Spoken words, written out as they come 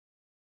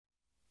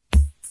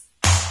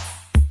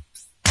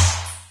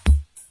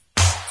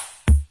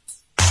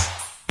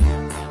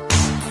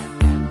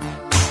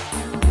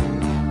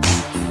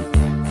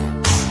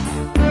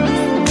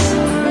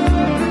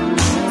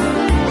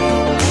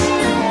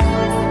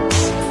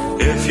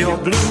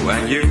blue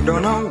and you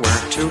don't know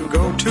where to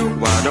go to,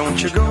 why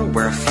don't you go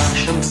where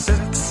fashion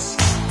sits,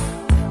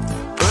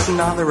 putting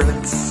on the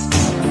Ritz.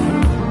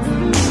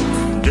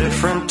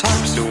 Different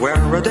types who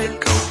wear a day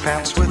coat,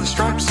 pants with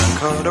stripes and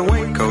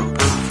cutaway coat,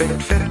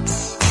 perfect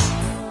fits,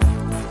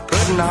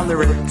 putting on the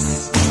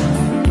Ritz.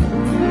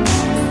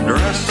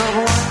 Dressed up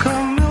like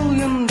 $1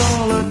 million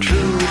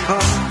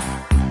trooper,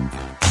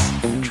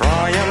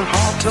 trying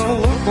hard to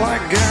look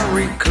like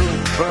Gary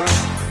Cooper.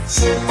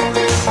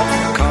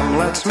 Come,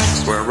 let's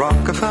mix where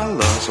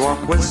Rockefellers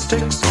walk with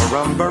sticks or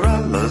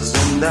umbrellas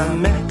in their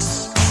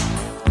mix,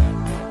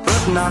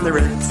 putting on the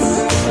Ritz.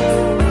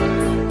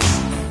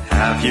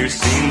 Have you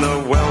seen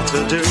the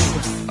well-to-do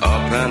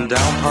up and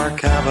down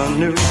Park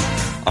Avenue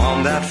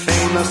on that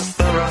famous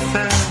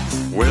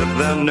thoroughfare with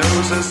their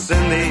noses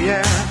in the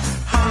air?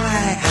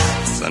 High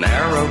hats and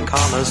arrow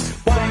collars,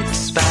 white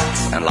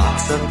spats and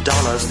lots of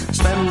dollars,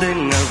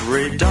 spending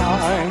every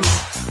dime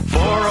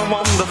for a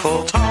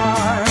wonderful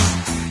time.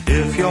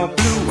 If you're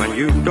blue and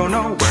you don't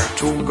know where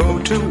to go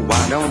to,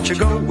 why don't you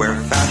go where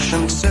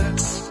fashion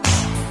sits,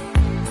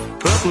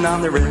 putting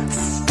on the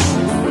Ritz.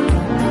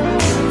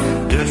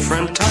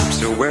 Different types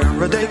who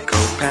wear a day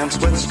coat, pants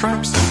with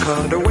stripes and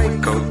cutaway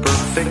coat,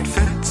 perfect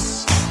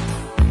fits,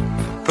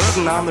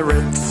 putting on the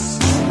Ritz.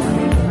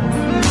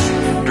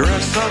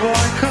 Dressed up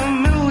like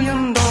 $1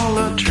 million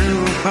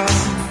trooper,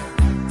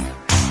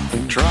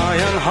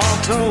 trying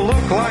hard to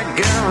look like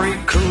Gary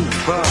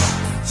Cooper.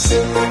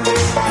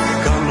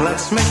 Come,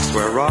 let's mix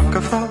where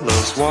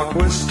Rockefellers walk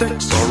with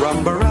sticks or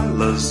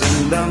umbrellas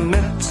in their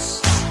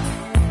midst,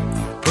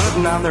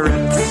 putting on the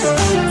Ritz.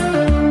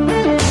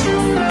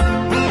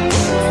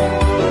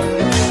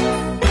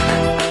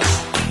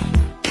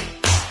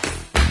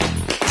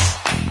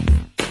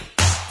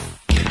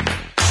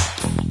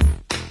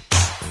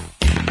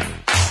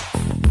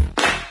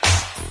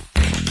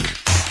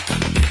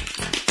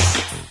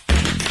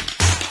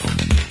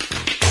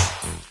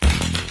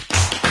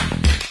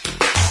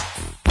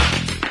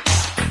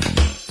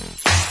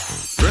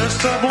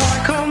 Dressed up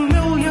like $1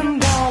 million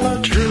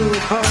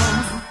trooper,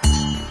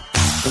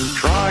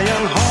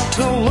 trying hard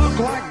to look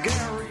like